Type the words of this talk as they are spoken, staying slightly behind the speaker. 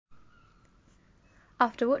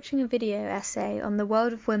After watching a video essay on the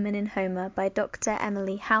world of women in Homer by Dr.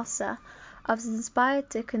 Emily Hauser, I was inspired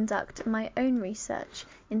to conduct my own research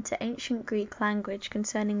into ancient Greek language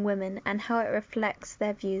concerning women and how it reflects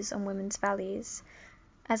their views on women's values,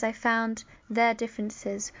 as I found their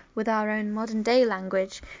differences with our own modern-day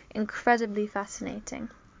language incredibly fascinating.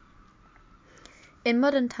 In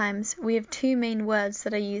modern times, we have two main words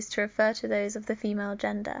that are used to refer to those of the female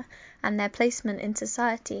gender and their placement in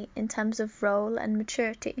society in terms of role and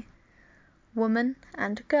maturity: woman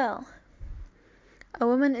and girl. A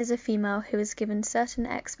woman is a female who is given certain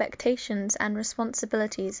expectations and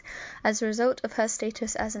responsibilities as a result of her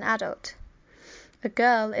status as an adult. A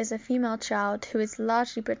girl is a female child who is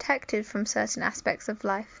largely protected from certain aspects of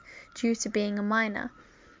life due to being a minor,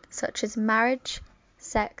 such as marriage,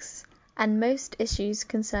 sex, and most issues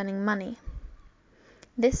concerning money.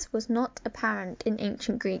 This was not apparent in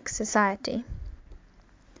ancient Greek society.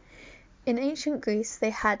 In ancient Greece, they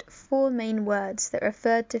had four main words that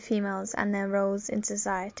referred to females and their roles in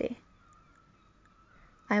society.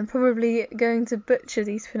 I am probably going to butcher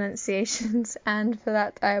these pronunciations, and for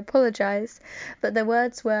that I apologize, but the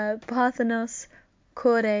words were Parthenos,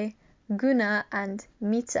 Kore, Guna, and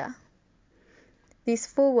Mita. These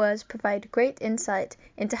four words provide great insight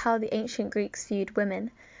into how the ancient Greeks viewed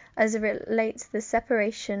women, as it relates the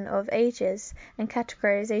separation of ages and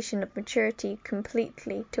categorization of maturity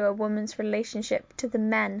completely to a woman's relationship to the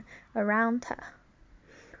men around her.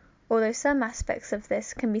 Although some aspects of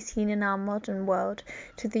this can be seen in our modern world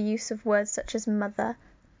to the use of words such as mother,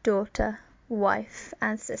 daughter, wife,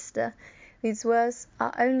 and sister, these words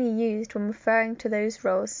are only used when referring to those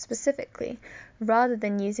roles specifically, rather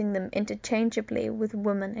than using them interchangeably with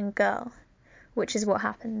woman and girl, which is what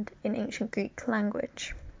happened in ancient Greek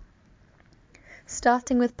language.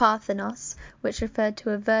 Starting with Parthenos, which referred to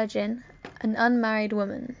a virgin, an unmarried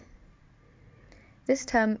woman. This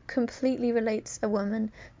term completely relates a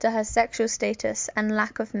woman to her sexual status and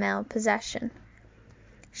lack of male possession.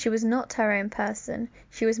 She was not her own person,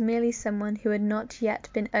 she was merely someone who had not yet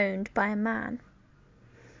been owned by a man.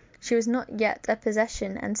 She was not yet a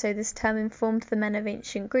possession, and so this term informed the men of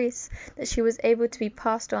ancient Greece that she was able to be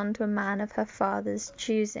passed on to a man of her father's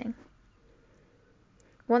choosing.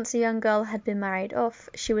 Once a young girl had been married off,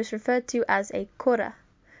 she was referred to as a kora,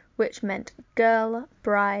 which meant girl,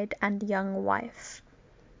 bride, and young wife.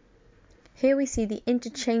 Here we see the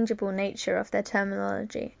interchangeable nature of their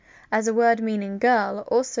terminology, as a word meaning girl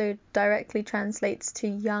also directly translates to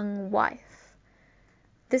young wife.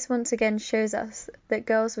 This once again shows us that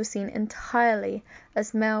girls were seen entirely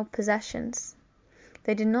as male possessions.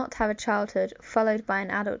 They did not have a childhood followed by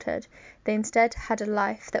an adulthood, they instead had a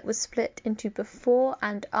life that was split into before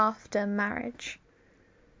and after marriage.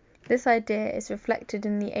 This idea is reflected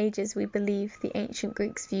in the ages we believe the ancient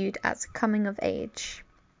Greeks viewed as coming of age.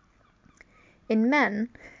 In men,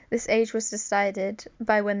 this age was decided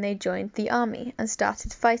by when they joined the army and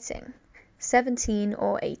started fighting, 17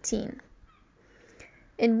 or 18.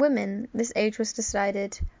 In women, this age was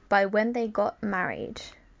decided by when they got married,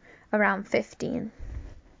 around 15.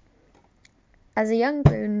 As a young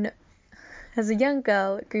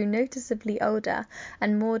girl grew noticeably older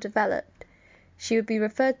and more developed, she would be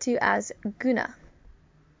referred to as guna,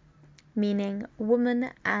 meaning woman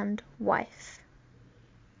and wife.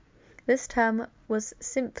 This term was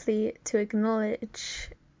simply to acknowledge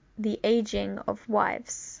the aging of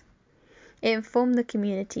wives. It informed the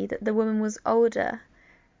community that the woman was older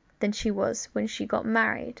than she was when she got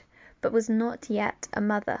married, but was not yet a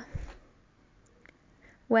mother.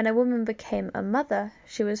 When a woman became a mother,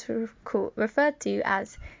 she was referred to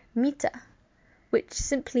as Mita, which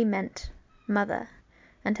simply meant mother,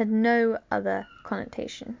 and had no other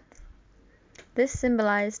connotation. This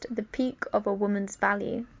symbolized the peak of a woman's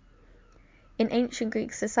value. In ancient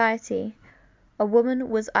Greek society, a woman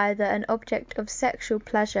was either an object of sexual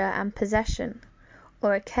pleasure and possession,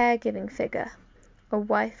 or a caregiving figure, a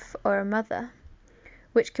wife or a mother,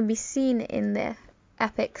 which can be seen in the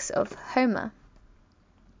epics of Homer,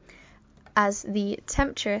 as the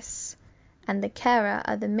temptress and the carer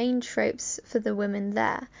are the main tropes for the women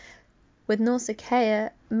there, with Nausicaa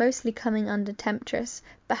mostly coming under temptress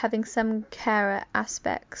but having some carer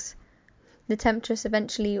aspects, the temptress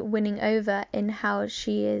eventually winning over in how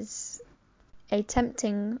she is a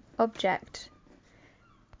tempting object,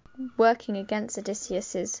 working against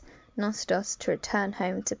Odysseus's Nostos to return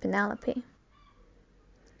home to Penelope.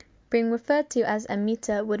 Being referred to as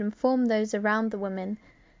Amita would inform those around the women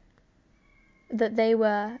that they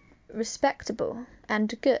were respectable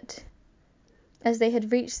and good, as they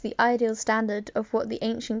had reached the ideal standard of what the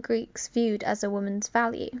ancient Greeks viewed as a woman's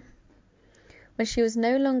value. When she was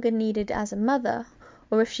no longer needed as a mother,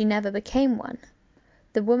 or if she never became one,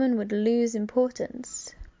 the woman would lose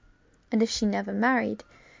importance. And if she never married,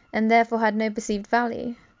 and therefore had no perceived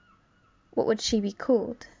value, what would she be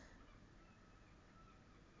called?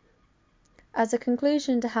 As a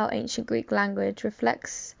conclusion to how ancient Greek language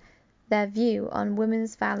reflects their view on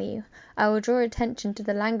women's value, I will draw attention to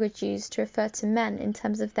the language used to refer to men in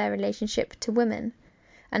terms of their relationship to women,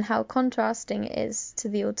 and how contrasting it is to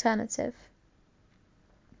the alternative.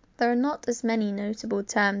 There are not as many notable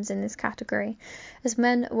terms in this category, as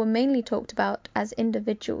men were mainly talked about as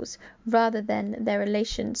individuals rather than their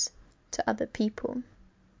relations to other people.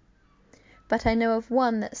 But I know of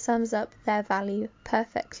one that sums up their value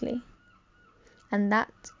perfectly, and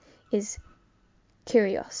that is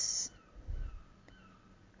Kyrios,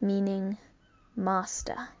 meaning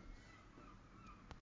master.